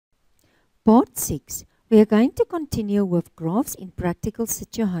Part 6. We are going to continue with graphs in practical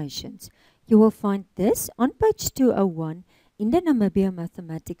situations. You will find this on page 201 in the Namibian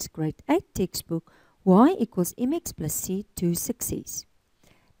Mathematics Grade 8 textbook, y equals mx plus c to success.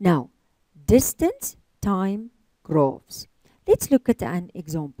 Now, distance, time, graphs. Let's look at an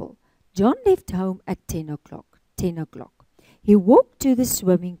example. John left home at 10 o'clock. He walked to the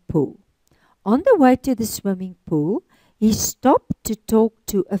swimming pool. On the way to the swimming pool, he stopped to talk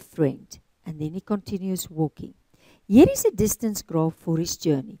to a friend. And then he continues walking. Here is a distance graph for his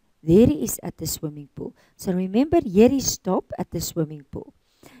journey. There he is at the swimming pool. So remember, here he stopped at the swimming pool.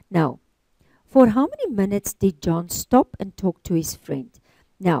 Now, for how many minutes did John stop and talk to his friend?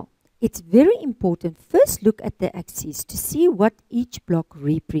 Now, it's very important. First, look at the axis to see what each block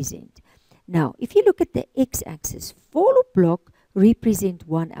represents. Now, if you look at the x-axis, 4 block represent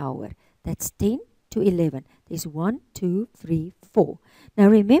 1 hour. That's 10 to 11. There's 1, 2, 3, 4. Now,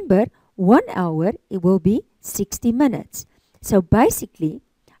 remember, 1 hour, it will be 60 minutes. So basically,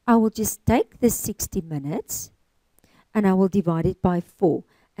 I will just take the 60 minutes and I will divide it by 4.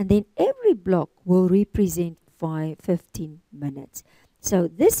 And then every block will represent 15 minutes. So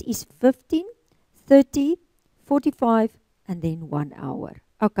this is 15, 30, 45, and then 1 hour.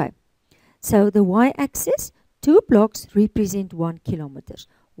 Okay. So the y-axis, 2 blocks represent 1 kilometer.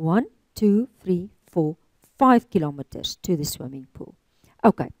 1, 2, 3, 4, 5 kilometers to the swimming pool.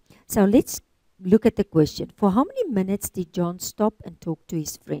 Okay. So let's look at the question. For how many minutes did John stop and talk to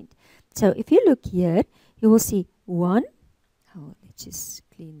his friend? So if you look here, you will see 1. Oh, let's just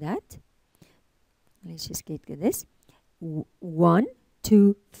clean that. Let's just get this. 1,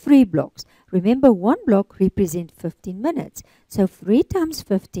 2, 3 blocks. Remember, 1 block represents 15 minutes. So 3 times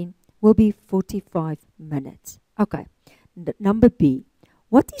 15 will be 45 minutes. Okay. Number B.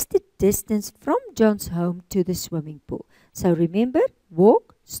 What is the distance from John's home to the swimming pool? So remember,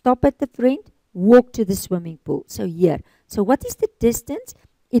 walk, stop at the friend, walk to the swimming pool. So here. So what is the distance?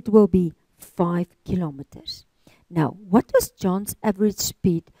 It will be 5 kilometers. Now, what was John's average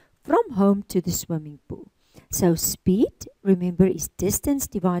speed from home to the swimming pool? So speed, remember, is distance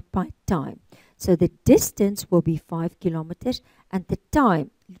divided by time. So the distance will be 5 kilometers and the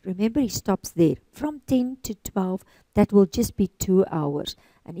time, remember, he stops there. From 10 to 12, that will just be 2 hours.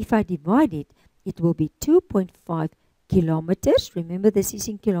 And if I divide it, it will be 2.5 kilometers. Remember, this is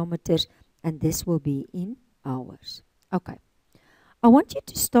in kilometers and this will be in hours. Okay. I want you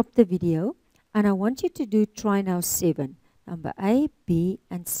to stop the video and I want you to do try now 7. Number A, B,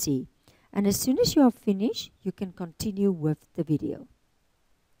 and C. And as soon as you are finished, you can continue with the video.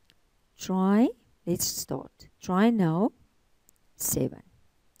 Try, let's start. Try now 7.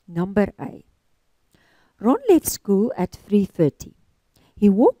 Number A. Ron left school at 3:30. He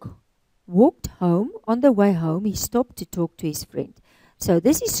walked home. On the way home, he stopped to talk to his friend. So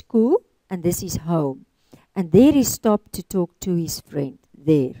this is school and this is home. And there he stopped to talk to his friend.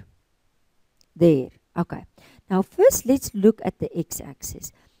 There. Okay. Now first let's look at the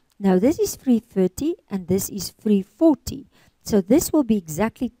x-axis. Now this is 3:30 and this is 3:40. So this will be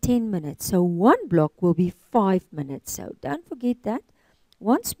exactly 10 minutes. So 1 block will be 5 minutes. So don't forget that.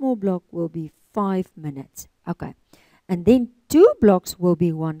 1 small block will be 5 minutes. Okay. And then 2 blocks will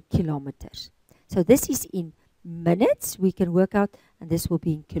be 1 kilometer. So this is in minutes. We can work out, and this will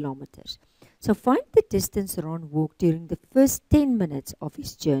be in kilometers. So find the distance Ron walked during the first 10 minutes of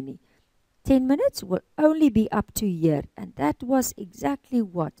his journey. 10 minutes will only be up to here, and that was exactly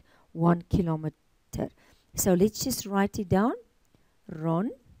what? 1 kilometer. So let's just write it down.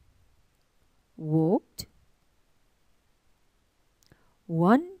 Ron walked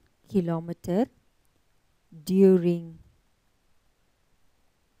 1 kilometer during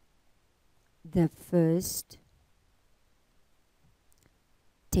the first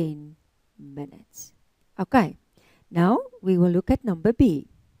 10 minutes. Okay, now we will look at number B.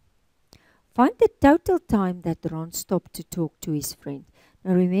 Find the total time that Ron stopped to talk to his friend.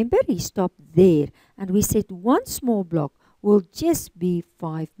 Now remember, he stopped there and we said 1 small block will just be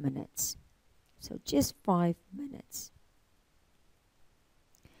 5 minutes. So just 5 minutes.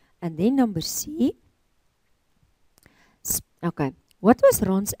 And then number C. Okay, what was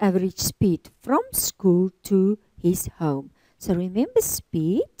Ron's average speed from school to his home? So remember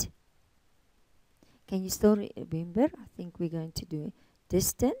speed. Can you still remember? I think we're going to do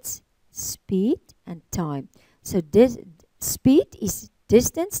distance, speed, and time. So speed is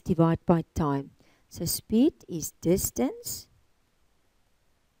distance divided by time. So speed is distance.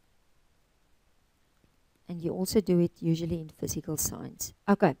 And you also do it usually in physical science.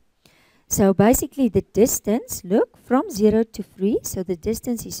 Okay. So basically the distance, look, from 0 to 3, so the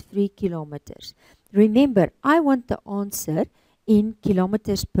distance is 3 kilometers. Remember, I want the answer in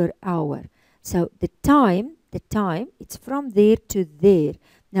kilometers per hour. So the time, it's from there to there.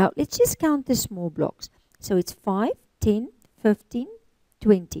 Now let's just count the small blocks. So it's 5, 10, 15,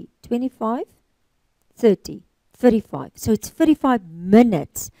 20, 25, 30, 35. So it's 35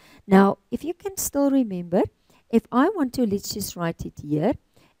 minutes. Now, if you can still remember, if I want to, let's just write it here.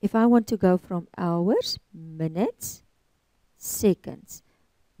 If I want to go from hours, minutes, seconds.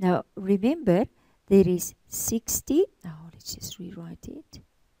 Now, remember, there is 60. Now, let's just rewrite it.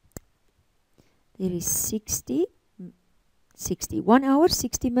 There is 60. 1 hour,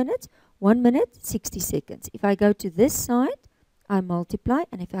 60 minutes. 1 minute, 60 seconds. If I go to this side, I multiply.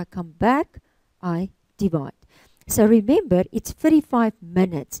 And if I come back, I divide. So remember, it's 35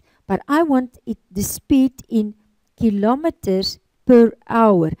 minutes. But I want the speed in kilometers per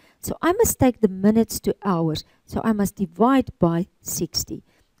hour. So I must take the minutes to hours. So I must divide by 60.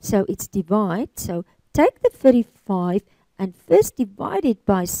 So it's divide. So take the 35 and first divide it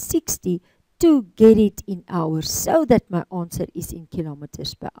by 60 to get it in hours, so that my answer is in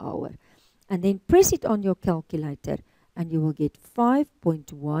kilometers per hour. And then press it on your calculator and you will get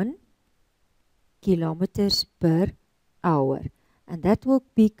 5.1 kilometers per hour. And that will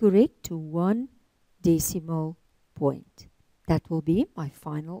be correct to 1 decimal point. That will be my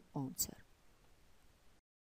final answer.